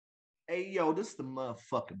Hey, yo, this is the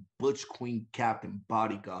motherfucking Butch Queen Captain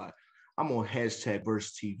Bodyguard. I'm on hashtag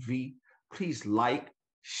Verse TV. Please like,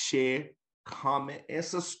 share, comment, and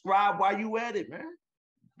subscribe while you at it, man.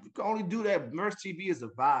 You can only do that. Verse TV is the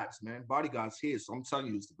vibes, man. Bodyguard's here, so I'm telling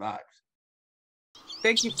you, it's the vibes.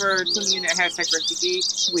 Thank you for tuning in at hashtag Verse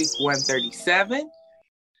TV, week 137.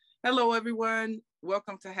 Hello, everyone.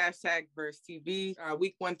 Welcome to hashtag Verse TV,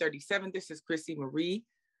 week 137. This is ChrisSEE Marie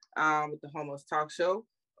with the Homos Talk Show.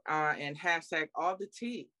 And hashtag all the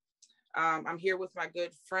tea. I'm here with my good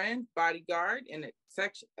friend, Bodyguard, and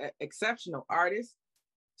exceptional artist.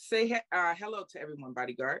 Say hello to everyone,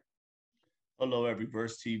 Bodyguard. Hello, every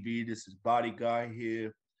Verse TV. This is Bodyguard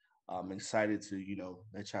here. I'm excited to,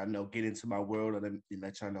 let y'all know, get into my world and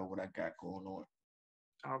let y'all know what I got going on.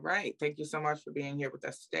 All right. Thank you so much for being here with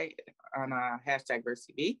us today on hashtag Verse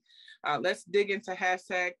TV. Let's dig into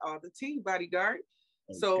hashtag all the tea, Bodyguard.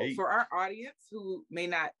 Okay. So for our audience who may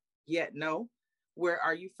not yet know, where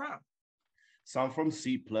are you from? So I'm from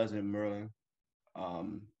Seat Pleasant, Maryland.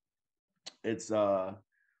 It's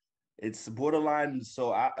borderline.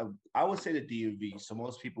 So I would say the DMV. So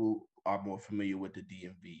most people are more familiar with the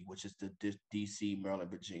DMV, which is the DC,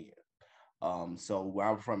 Maryland, Virginia. So where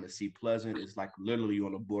I'm from is Seat Pleasant. It's like literally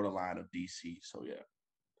on the borderline of DC. So yeah.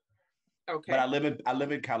 Okay. But I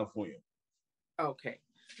live in California. Okay.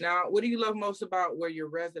 Now, what do you love most about where your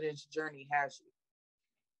residence journey has you?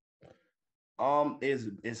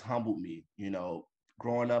 It's humbled me,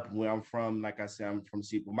 growing up where I'm from. Like I said, I'm from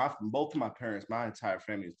Seattle. Both of my parents, my entire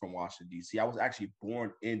family is from Washington, D.C. I was actually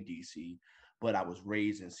born in D.C., but I was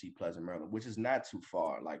raised in Seat Pleasant, Maryland, which is not too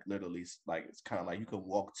far. Like literally, like it's kind of like you can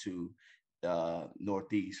walk to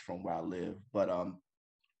Northeast from where I live. But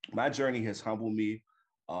my journey has humbled me.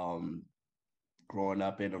 Growing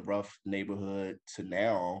up in a rough neighborhood to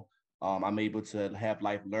now, I'm able to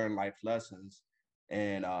learn life lessons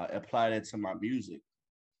and apply that to my music.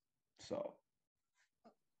 So.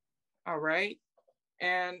 All right.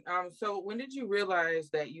 And so when did you realize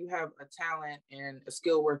that you have a talent and a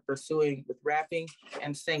skill worth pursuing with rapping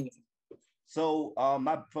and singing? So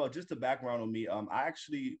just the background on me, I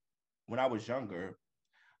actually, when I was younger,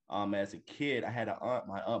 as a kid, I had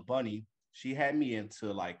my Aunt Bunny. She had me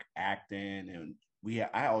into like acting, and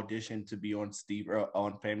I auditioned to be on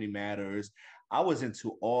on Family Matters. I was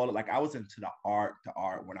into the art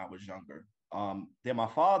when I was younger. Then my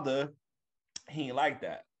father, he ain't like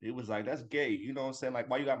that. It was like, that's gay. You know what I'm saying? Like,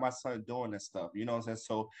 why you got my son doing that stuff? You know what I'm saying?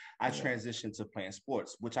 So I transitioned to playing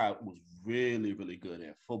sports, which I was really, really good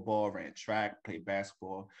at. Football, ran track, played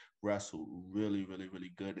basketball, wrestled, really, really,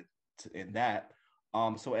 really good in that.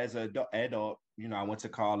 So as an adult, I went to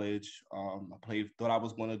college. Thought I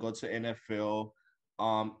was going to go to NFL.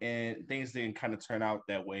 And things didn't kind of turn out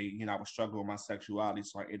that way. I was struggling with my sexuality,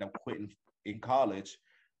 so I ended up quitting in college.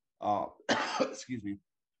 Excuse me.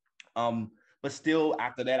 But still,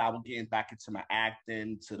 after that, I was getting back into my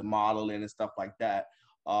acting, to the modeling and stuff like that.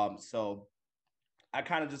 So I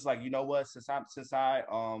kind of just like, you know what? Since I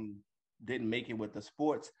didn't make it with the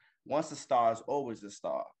sports, once a star is always a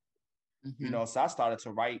star. Mm-hmm. So I started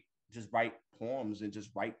to write poems and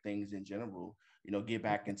just write things in general. Get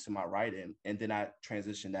back into my writing, and then I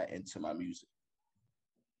transitioned that into my music.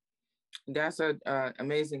 That's an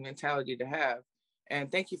amazing mentality to have,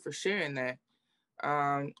 and thank you for sharing that.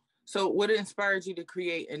 So what inspired you to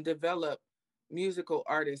create and develop musical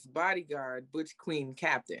artist Bodyguard, Butch Queen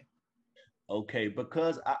Captain? Okay,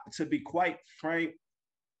 because to be quite frank,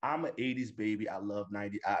 I'm an 80s baby. I love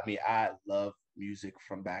 90s. I love music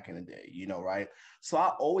from back in the day, right? So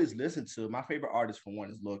I always listen to, my favorite artist for one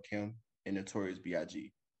is Lil Kim and Notorious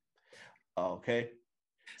B.I.G. Okay.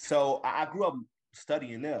 So I grew up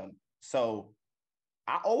studying them. So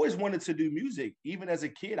I always wanted to do music, even as a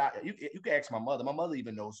kid. You can ask my mother. My mother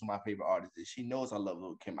even knows who my favorite artist is. She knows I love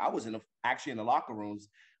Lil Kim. I was actually in the locker rooms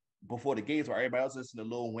before the games where everybody else listening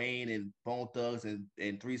to Lil Wayne and Bone Thugs and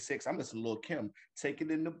 3-6. I'm listening to Lil Kim,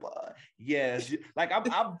 Taking in the Bud. Yes, like I'm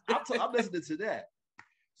listening to that.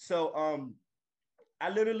 So I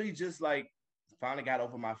literally just like finally got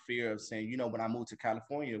over my fear of saying, when I moved to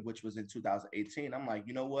California, which was in 2018, I'm like,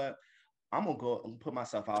 you know what? I'm going to go and put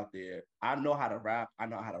myself out there. I know how to rap. I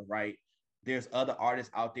know how to write. There's other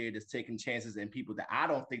artists out there that's taking chances and people that I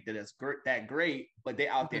don't think that it's that great, but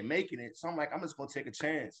they're out there making it. So I'm like, I'm just going to take a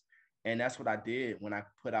chance. And that's what I did when I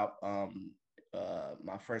put out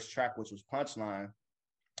my first track, which was Punchline.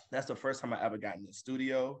 That's the first time I ever got in the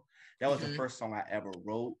studio. That was the first song I ever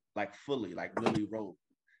wrote, like fully, like really wrote.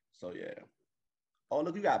 So yeah. Oh,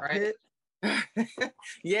 look, you got Pit.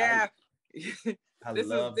 Yeah. This is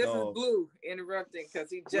Blue interrupting because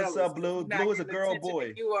he's jealous. What's up, Blue? Blue is a girl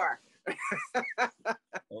boy. You are.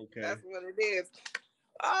 Okay. That's what it is.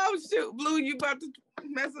 Oh shoot, Blue, you about to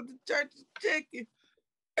mess up the church's chicken.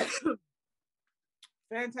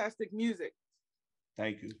 Fantastic music.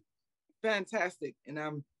 Thank you. Fantastic. And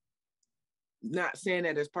I'm not saying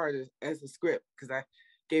that as part of as a script because I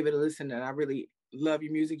gave it a listen and I really love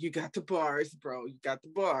your music. You got the bars, bro. You got the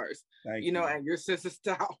bars. Thank you. And your sense of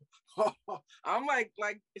style. I'm like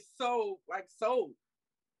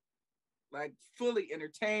fully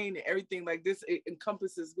entertained and everything like this. It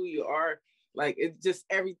encompasses who you are. Like it's just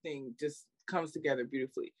everything just comes together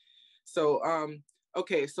beautifully. So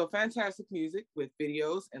okay, so fantastic music with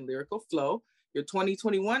videos and lyrical flow. Your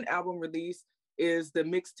 2021 album release is the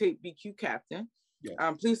mixtape BQ Captain.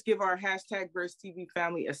 Yeah. Please give our hashtag Verse TV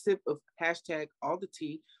family a sip of hashtag all the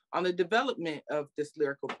tea on the development of this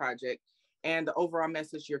lyrical project and the overall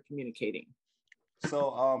message you're communicating.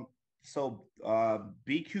 So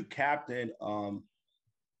BQ Captain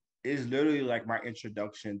is literally like my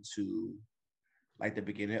introduction to like the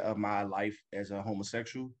beginning of my life as a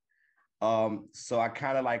homosexual. So I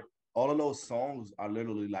kind of like all of those songs are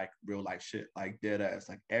literally like real life shit, like dead ass.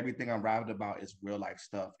 Like everything I'm rapping about is real life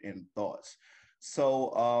stuff and thoughts.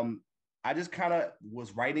 So I just kind of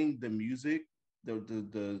was writing the music,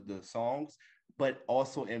 the songs, but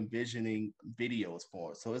also envisioning videos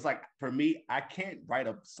for it. So it's like for me, I can't write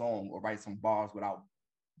a song or write some bars without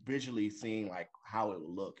visually seeing like how it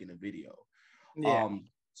will look in a video. Yeah.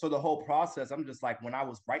 So the whole process, I'm just like, when I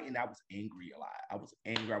was writing, I was angry a lot. I was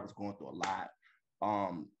angry. I was going through a lot.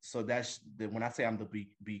 So that's when I say I'm the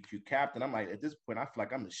BQ captain, I'm like, at this point, I feel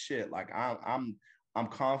like I'm the shit. Like I'm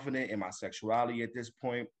confident in my sexuality at this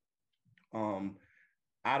point.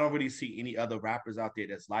 I don't really see any other rappers out there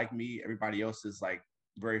that's like me. Everybody else is like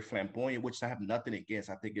very flamboyant, which I have nothing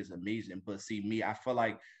against. I think is amazing. But see, me, I feel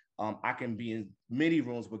like I can be in many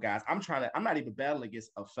rooms with guys. I'm not even battling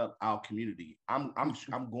against our community. I'm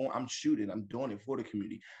shooting, I'm doing it for the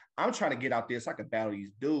community. I'm trying to get out there so I can battle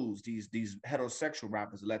these dudes, these heterosexual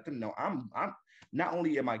rappers, and let them know I'm not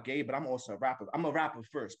only am I gay, but I'm also a rapper. I'm a rapper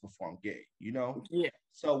first before I'm gay, you know? Yeah.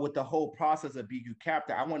 So with the whole process of BQ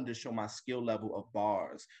Captain, I wanted to show my skill level of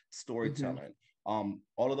bars, storytelling, all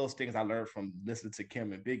of those things I learned from listening to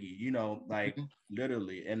Kim and Biggie, you know, like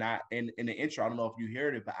literally. And in the intro, I don't know if you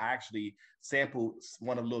heard it, but I actually sampled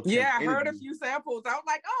one of Lil Kim's I heard a few samples. I was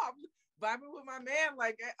like, oh, I'm vibing with my man.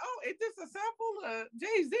 Like, oh, is this a sample of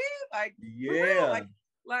Jay-Z? Like, yeah.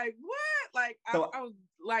 Like what? Like so, I was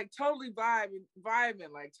like totally vibing,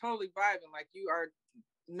 like totally vibing. Like you are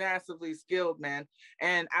massively skilled, man.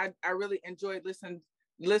 And I really enjoyed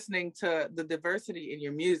listening to the diversity in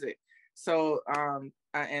your music. So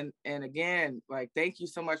and again, like thank you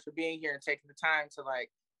so much for being here and taking the time to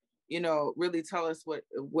like, you know, really tell us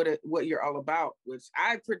what you're all about, which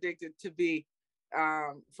I predicted to be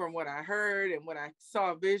from what I heard and what I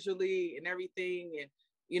saw visually and everything. And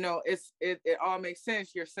you know, it all makes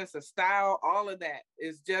sense. Your sense of style, all of that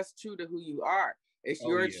is just true to who you are. It's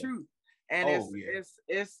your truth. And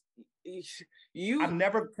it's you. I'm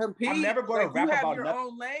never going to rap about your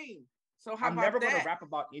own lane. So I'm never going to rap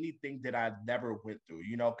about anything that I never went through,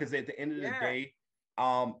 you know, because at the end of the day,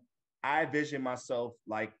 I vision myself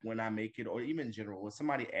like when I make it, or even in general, when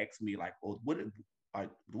somebody asks me like, "Oh, what are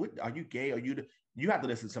you gay? Are you have to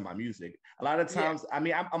listen to my music." A lot of times, I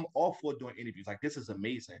mean, I'm all for doing interviews. Like this is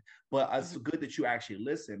amazing, but it's good that you actually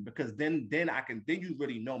listen because then you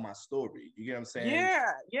really know my story. You get what I'm saying?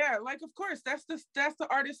 Yeah. Like of course, that's the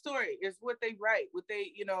artist story. Is what they write, what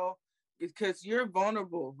they because you're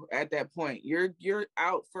vulnerable at that point. You're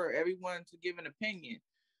out for everyone to give an opinion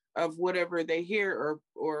of whatever they hear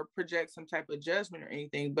or project some type of judgment or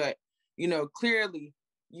anything. But clearly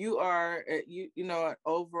you are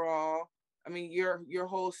overall. I mean, your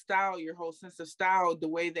whole style, your whole sense of style, the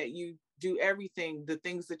way that you do everything, the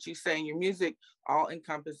things that you say in your music, all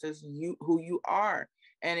encompasses who you are,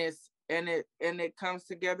 and it comes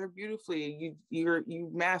together beautifully.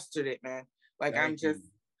 You mastered it, man. Like I'm just,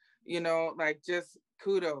 just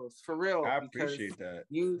kudos for real. I appreciate that.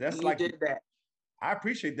 You did that. I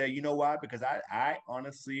appreciate that. You know why? Because I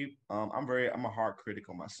honestly, I'm a hard critic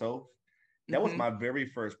on myself. That was my very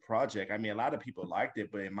first project. I mean, a lot of people liked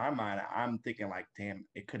it, but in my mind, I'm thinking like, damn,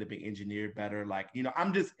 it could have been engineered better. Like,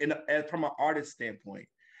 I'm just from an artist standpoint,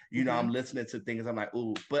 I'm listening to things. I'm like,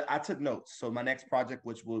 ooh, but I took notes. So my next project,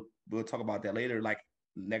 which we'll talk about that later, like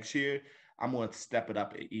next year, I'm going to step it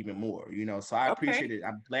up even more, So I appreciate it.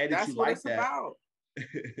 I'm glad that you like that. About.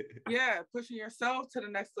 Yeah, pushing yourself to the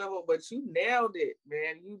next level, but you nailed it,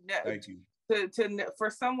 man. Thank you. For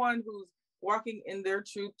someone who's walking in their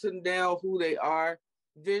truth to nail who they are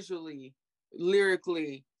visually,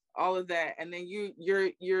 lyrically, all of that, and then you're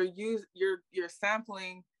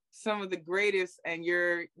sampling some of the greatest, and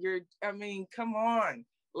you're I mean, come on.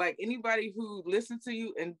 Like, anybody who listens to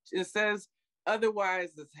you and says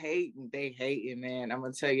otherwise is hating, they hating, man. I'm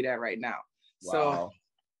gonna tell you that right now. Wow. So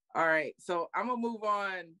all right, so I'm gonna move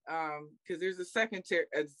on because there's a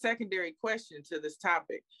secondary question to this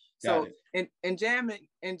topic. Got So it. in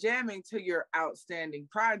jamming to your outstanding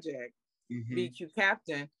project, BQ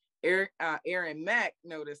Captain, Aaron Mack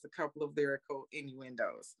noticed a couple of lyrical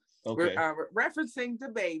innuendos. Okay. We're referencing the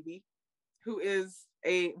baby, who is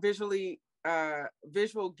a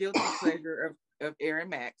visual guilty pleasure of Aaron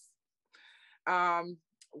Mack's.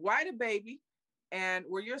 Why the baby? And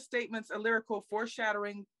were your statements a lyrical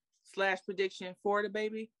foreshadowing / prediction for the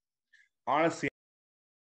baby? Honestly,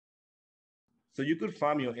 so you could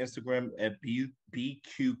find me on Instagram at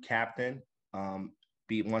BQ Captain.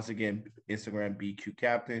 Once again, Instagram BQ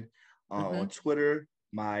Captain. On Twitter,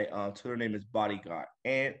 my Twitter name is Bodyguard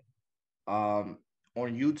Ant. On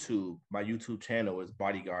YouTube, my YouTube channel is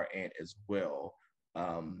Bodyguard Ant as well.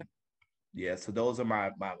 Yeah, so those are my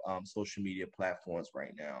social media platforms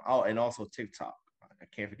right now. Oh, and also TikTok. I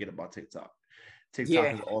can't forget about TikTok.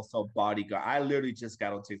 TikTok is also Bodyguard. I literally just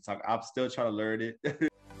got on TikTok. I'm still trying to learn it.